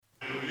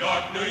New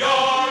York, New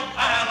York,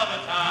 a hell of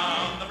a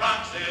town. The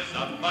Bronx is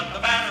up, but the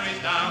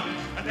Battery's down,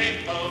 and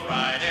people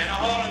ride in a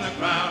hole in the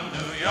ground.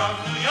 New York,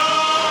 New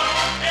York,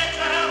 it's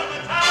a hell of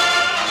a town.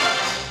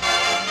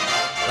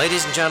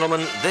 Ladies and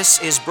gentlemen, this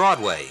is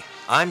Broadway.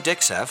 I'm Dick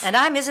Seff. And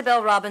I'm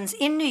Isabel Robbins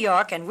in New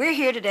York, and we're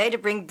here today to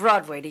bring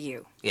Broadway to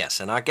you. Yes,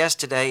 and our guest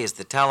today is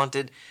the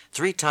talented,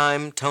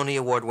 three-time Tony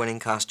Award-winning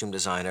costume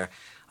designer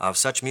of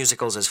such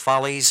musicals as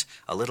Follies,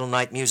 A Little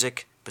Night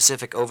Music,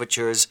 Pacific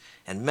Overtures,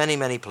 and many,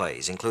 many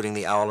plays, including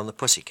The Owl and the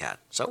Pussycat.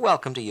 So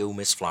welcome to you,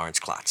 Miss Florence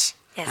Klotz.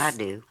 Yes. I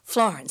do.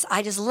 Florence,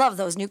 I just love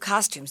those new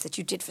costumes that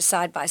you did for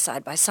Side by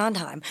Side by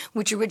Sondheim,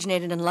 which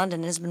originated in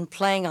London and has been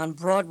playing on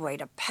Broadway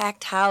to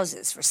packed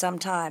houses for some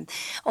time.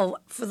 Oh,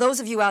 for those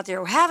of you out there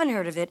who haven't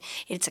heard of it,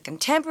 it's a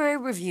contemporary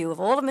review of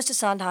all of Mr.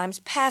 Sondheim's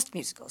past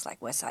musicals, like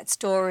West Side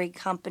Story,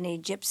 Company,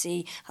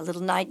 Gypsy, A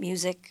Little Night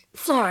Music.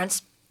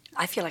 Florence,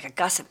 I feel like a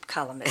gossip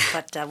columnist,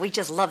 but we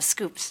just love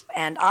scoops,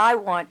 and I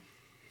want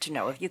to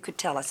know if you could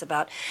tell us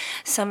about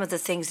some of the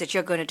things that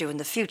you're going to do in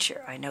the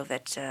future. I know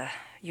that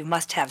you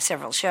must have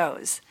several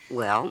shows.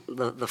 Well,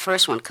 the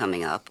first one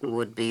coming up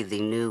would be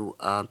the new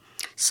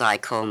Cy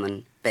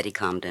Coleman, Betty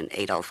Comden,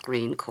 Adolph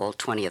Green called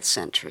 20th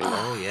Century.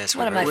 Oh, yes.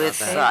 One of my with,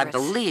 favorites. I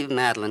believe,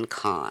 Madeline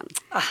Kahn.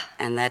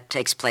 And that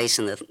takes place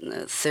in the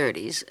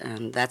 30s,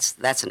 and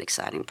that's an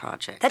exciting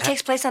project. That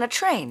takes place on a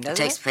train, doesn't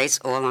it? It takes place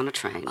all on a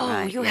train. Oh,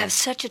 right, you yes. have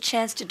such a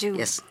chance to do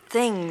Yes.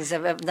 things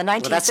of the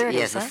 1930s, Well, that's,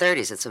 yes, huh? the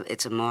 30s.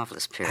 It's a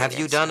marvelous period. Have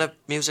you yes. done a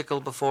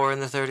musical before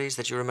in the 30s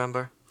that you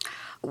remember?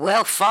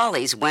 Well,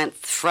 Follies went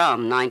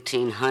from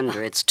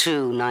 1900s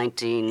to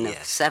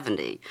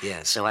 1970.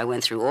 Yes. So I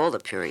went through all the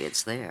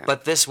periods there.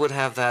 But this would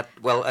have that,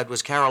 well, it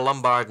was Carol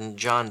Lombard and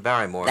John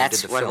Barrymore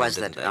That's who did the what film, was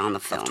didn't that they, on the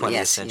of film, 20th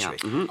yes, century.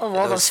 yeah. Mhm. Oh,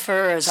 all those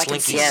furs. I can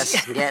slinky see.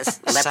 Yes, yes.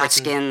 Leopard Satin.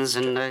 skins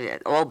and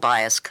all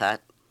bias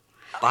cut.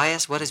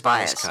 Bias? What is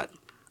bias cut?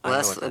 I know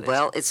Well, what that is.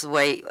 well, it's the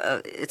way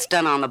it's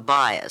done on a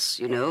bias,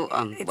 you know.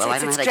 It's well, I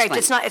don't know how to straight. explain.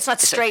 It's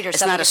not straight or It's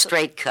something. not a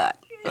straight cut.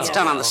 It's Oh,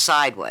 done on well. the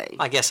side way.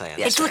 I guess I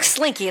understand. It looks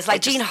slinky. It's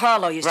like They just- Jean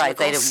Harlow used right,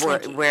 to look they all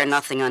slinky. wear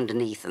nothing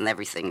underneath, and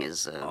everything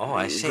is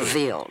I see.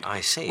 revealed.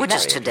 I see. Which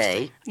is Very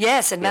today.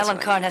 Yes, and Yes, Madeline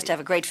I Kahn know. has to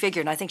have a great figure,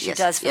 and I think she Yes.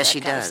 does for Yes, that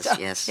she kind of does, stuff.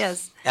 yes.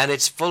 Yes. And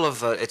it's full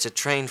of, it's a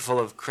train full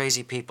of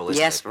crazy people, isn't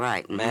Yes, it?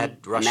 right. Mhm. Mad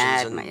Russians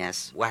Mad, and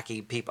yes.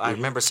 wacky people. I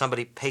remember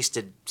somebody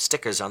pasted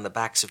stickers on the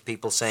backs of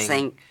people saying,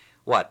 Saying-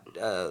 what,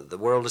 the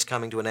world is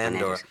coming to an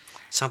end, or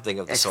something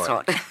of the It's sort.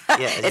 thought.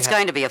 Yeah, It's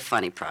going to be a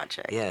funny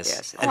project. Yes.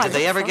 Yes. And Oh, did I they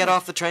look ever get forward.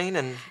 off the train?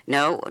 And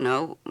No.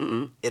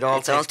 Mm-mm. It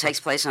all takes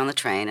place on the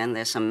train, and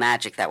there's some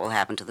magic that will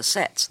happen to the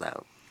sets,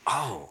 though.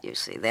 oh, You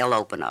see, they'll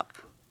open up.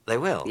 they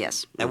will.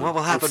 Yes. And what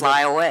will happen? And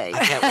fly away.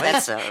 I can't wait.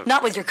 That's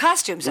Not with your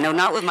costumes. no, on.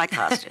 not with my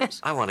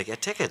costumes. I want to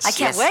get tickets. I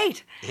can't Yes.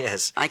 wait.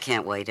 Yes. I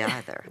can't wait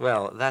either.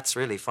 Well, that's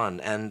really fun,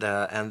 and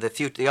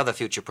the other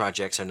future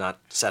projects are not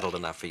settled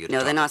enough for you to No,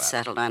 talk they're not about.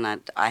 settled,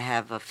 and I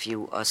have a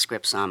few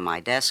scripts on my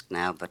desk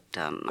now, but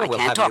I Well, we'll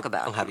can't have talk you,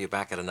 about We'll them. have you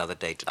back at another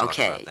date to talk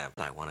Okay. about them.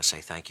 I want to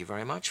say thank you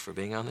very much for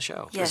being on the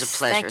show. It was Yes, a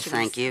pleasure. thank you,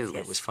 Thank Miss- you.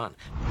 yes. It was fun.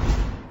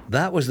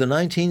 That was the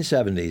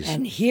 1970s.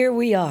 And here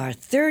we are,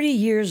 30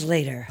 years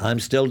later. I'm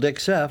still Dick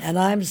Seff. And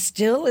I'm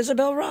still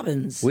Isabel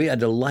Robbins. We are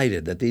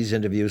delighted that these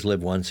interviews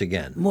live once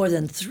again. More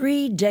than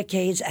 3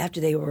 decades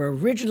after they were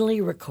originally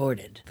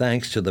recorded.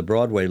 Thanks to the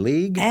Broadway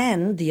League,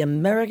 And the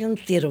American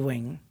Theater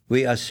Wing.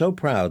 we are so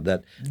proud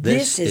that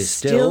this is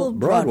still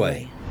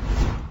Broadway.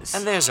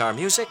 And there's our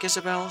music,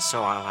 Isabel,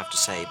 so I'll have to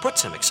say, put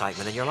some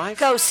excitement in your life.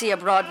 Go see a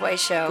Broadway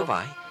show.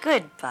 Goodbye.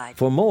 Goodbye.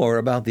 For more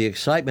about the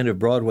excitement of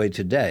Broadway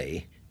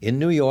today, in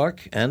New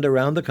York and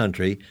around the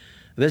country,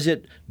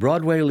 visit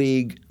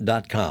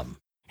BroadwayLeague.com.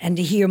 And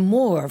to hear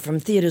more from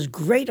theater's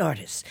great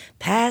artists,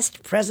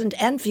 past, present,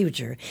 and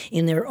future,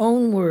 in their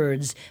own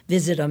words,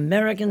 visit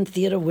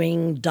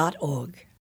AmericanTheaterWing.org.